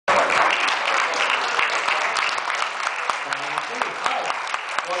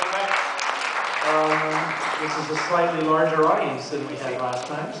this is a slightly larger audience than we had last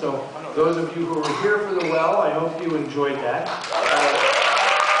time. So those of you who were here for the well, I hope you enjoyed that.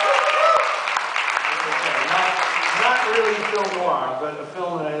 Not really film noir, but a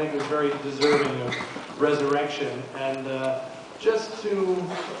film that I think is very deserving of resurrection. And just to,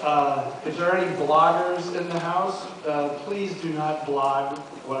 if there are any bloggers in the house, please do not blog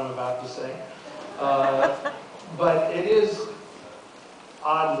what I'm about to say. But it is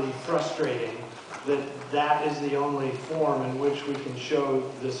oddly frustrating that that is the only form in which we can show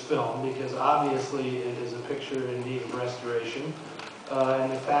this film, because obviously it is a picture in need of restoration.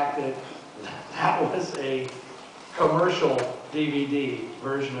 And the fact that that was a commercial DVD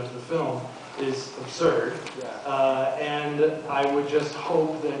version of the film is absurd. And I would just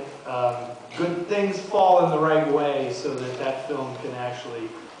hope that good things fall in the right way so that that film can actually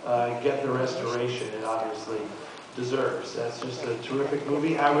get the restoration it obviously deserves. That's just a terrific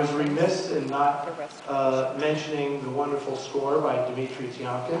movie. I was remiss in not mentioning the wonderful score by Dmitri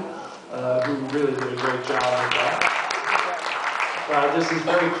Tiomkin, who really did a great job with that. This is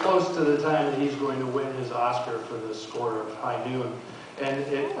very close to the time that he's going to win his Oscar for the score of High Noon. And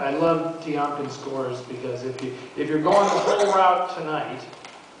I love Tiomkin's scores because if you're going the whole route tonight,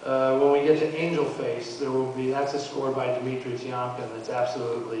 when we get to Angel Face, that's a score by Dmitri Tiomkin that's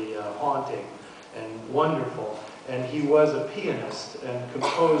absolutely haunting and wonderful. And he was a pianist and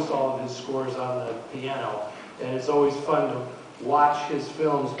composed all of his scores on the piano. And it's always fun to watch his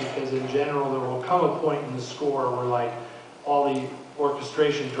films because in general there will come a point in the score where like all the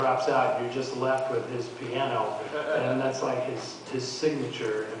orchestration drops out and you're just left with his piano. And that's like his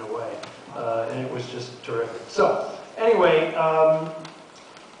signature in a way. And it was just terrific. So anyway,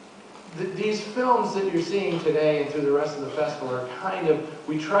 these films that you're seeing today and through the rest of the festival are kind of,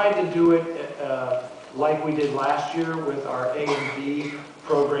 we tried to do it like we did last year with our A and B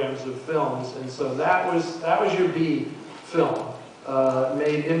programs of films, and so that was your B film,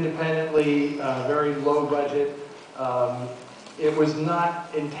 made independently, very low budget. It was not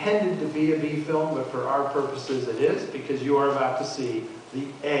intended to be a B film, but for our purposes it is, because you are about to see the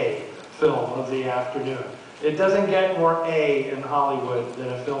A film of the afternoon. It doesn't get more A in Hollywood than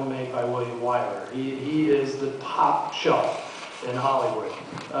a film made by William Wyler. He is the top shelf in Hollywood.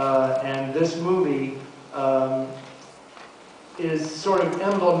 And this movie is sort of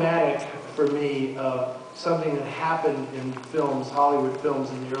emblematic for me of something that happened in films, Hollywood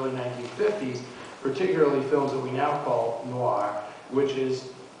films in the early 1950s, particularly films that we now call noir, which is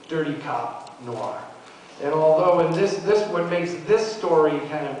dirty cop noir. And although in what makes this story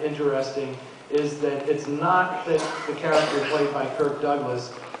kind of interesting is that it's not that the character played by Kirk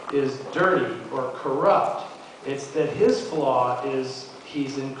Douglas is dirty or corrupt. It's that his flaw is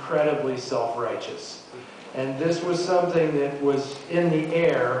he's incredibly self-righteous. And this was something that was in the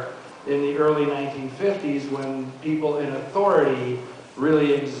air in the early 1950s when people in authority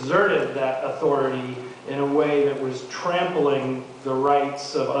really exerted that authority in a way that was trampling the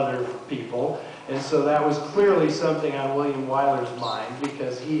rights of other people. And so that was clearly something on William Wyler's mind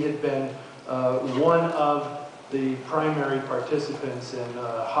because he had been one of the primary participants in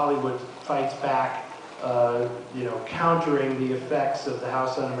Hollywood Fights Back, countering the effects of the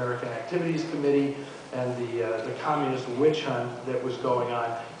House Un-American Activities Committee and the communist witch hunt that was going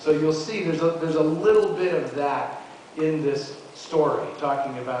on. So you'll see there's a little bit of that in this story,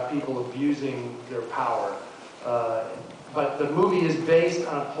 talking about people abusing their power. But the movie is based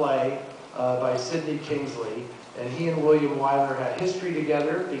on a play by Sidney Kingsley, and he and William Wyler had history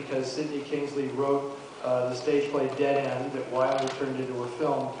together because Sidney Kingsley wrote the stage play Dead End that Wyler turned into a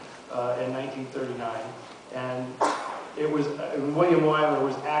film in 1939. And William Wyler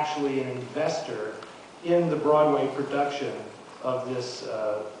was actually an investor in the Broadway production of this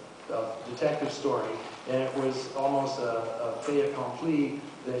detective story, and it was almost a fait accompli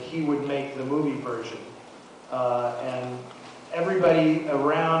that he would make the movie version. And everybody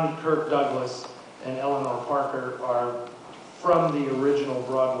around Kirk Douglas and Eleanor Parker are from the original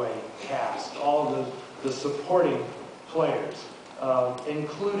Broadway cast, all of the supporting players,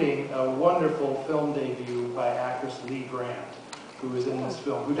 including a wonderful film debut by actress Lee Grant, who is in this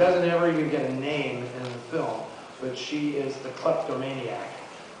film, who doesn't ever even get a name in the film, but she is the kleptomaniac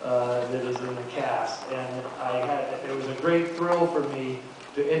that is in the cast. And it was a great thrill for me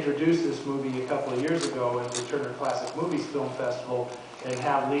to introduce this movie a couple of years ago at the Turner Classic Movies Film Festival and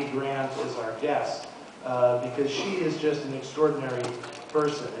have Lee Grant as our guest, because she is just an extraordinary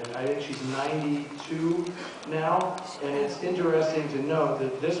person. And I think she's 92 now, and it's interesting to note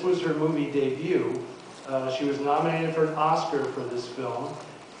that this was her movie debut. She was nominated for an Oscar for this film,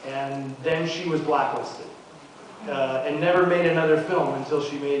 and then she was blacklisted and never made another film until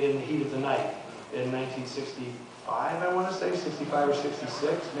she made In the Heat of the Night in 1965, I want to say, 65 or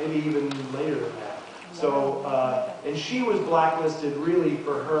 66, maybe even later than that. So, and she was blacklisted really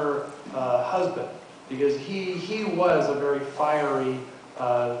for her husband, because he was a very fiery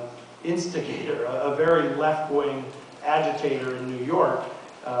instigator, a very left-wing agitator in New York.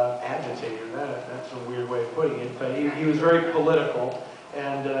 Agitator, that's a weird way of putting it, but he was very political,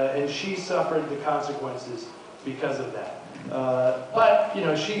 and she suffered the consequences because of that. But, you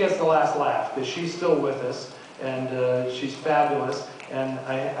know, she gets the last laugh, because she's still with us, and she's fabulous, and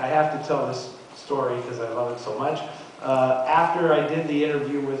I have to tell this story because I love it so much. After I did the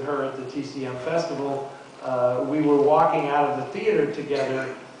interview with her at the TCM Festival, we were walking out of the theater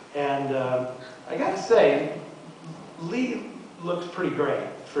together, and I got to say, Lee looks pretty great.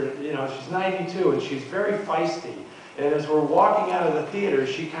 You know, she's 92 and she's very feisty. And as we're walking out of the theater,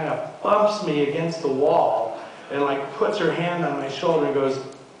 she kind of bumps me against the wall and like puts her hand on my shoulder and goes,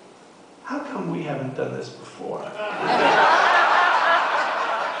 "How come we haven't done this before?"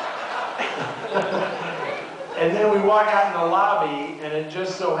 And then we walk out in the lobby, and it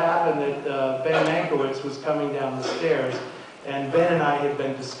just so happened that Ben Mankiewicz was coming down the stairs, and Ben and I had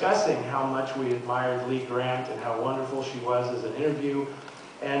been discussing how much we admired Lee Grant and how wonderful she was as an interview.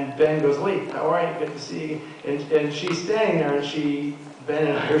 And Ben goes, "Lee, how are you? Good to see you." And she's standing there, and Ben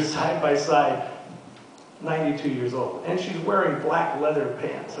and I are side by side, 92 years old, and she's wearing black leather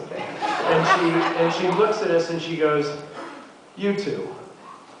pants, okay? And she looks at us and she goes, "You two,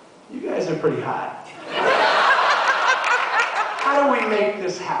 you guys are pretty hot. How do we make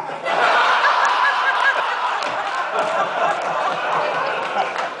this happen?"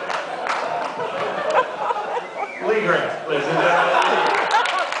 Lee Grant, ladies and gentlemen.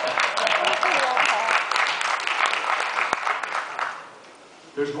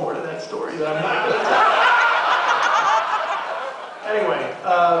 There's more to that story that I'm not going to tell. Anyway,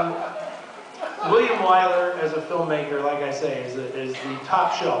 William Wyler, as a filmmaker, like I say, is the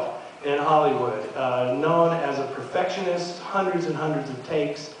top shelf in Hollywood, known as a perfectionist, hundreds and hundreds of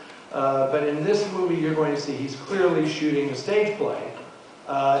takes. But in this movie, you're going to see he's clearly shooting a stage play.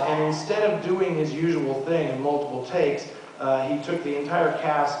 And instead of doing his usual thing in multiple takes, he took the entire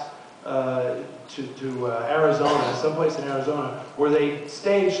cast to Arizona, someplace in Arizona, where they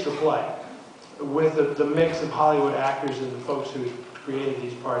staged the play with the mix of Hollywood actors and the folks who created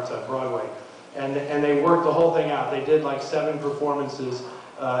these parts on Broadway. And they worked the whole thing out. They did like 7 performances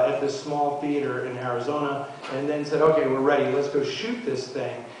at this small theater in Arizona, and then said, "Okay, we're ready, let's go shoot this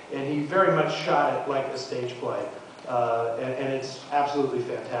thing." And he very much shot it like a stage play. And it's absolutely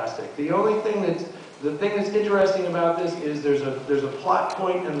fantastic. The thing that's interesting about this is there's a plot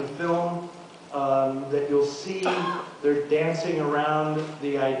point in the film that you'll see. They're dancing around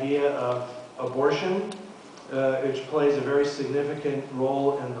the idea of abortion, which plays a very significant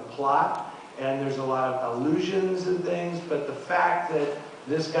role in the plot. And there's a lot of allusions and things, but the fact that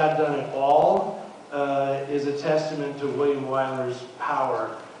this got done at all is a testament to William Wyler's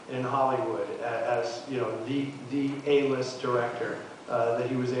power in Hollywood as, you know, the A-list director, that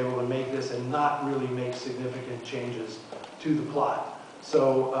he was able to make this and not really make significant changes to the plot.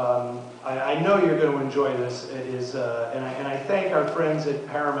 So I know you're going to enjoy this. It is, and I thank our friends at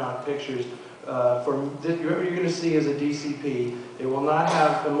Paramount Pictures for what you're going to see as a DCP. It will not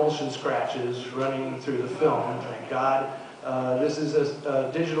have emulsion scratches running through the film, thank God. This is a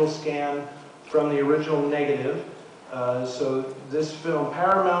digital scan from the original negative. So this film,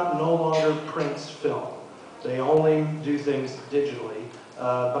 Paramount no longer prints film. They only do things digitally.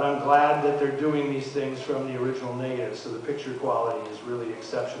 But I'm glad that they're doing these things from the original negative, so the picture quality is really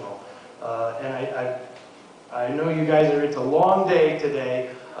exceptional. And I know you guys it's a long day today,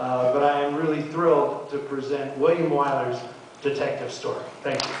 but I am really thrilled to present William Wyler's Detective Story.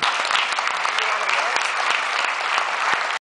 Thank you.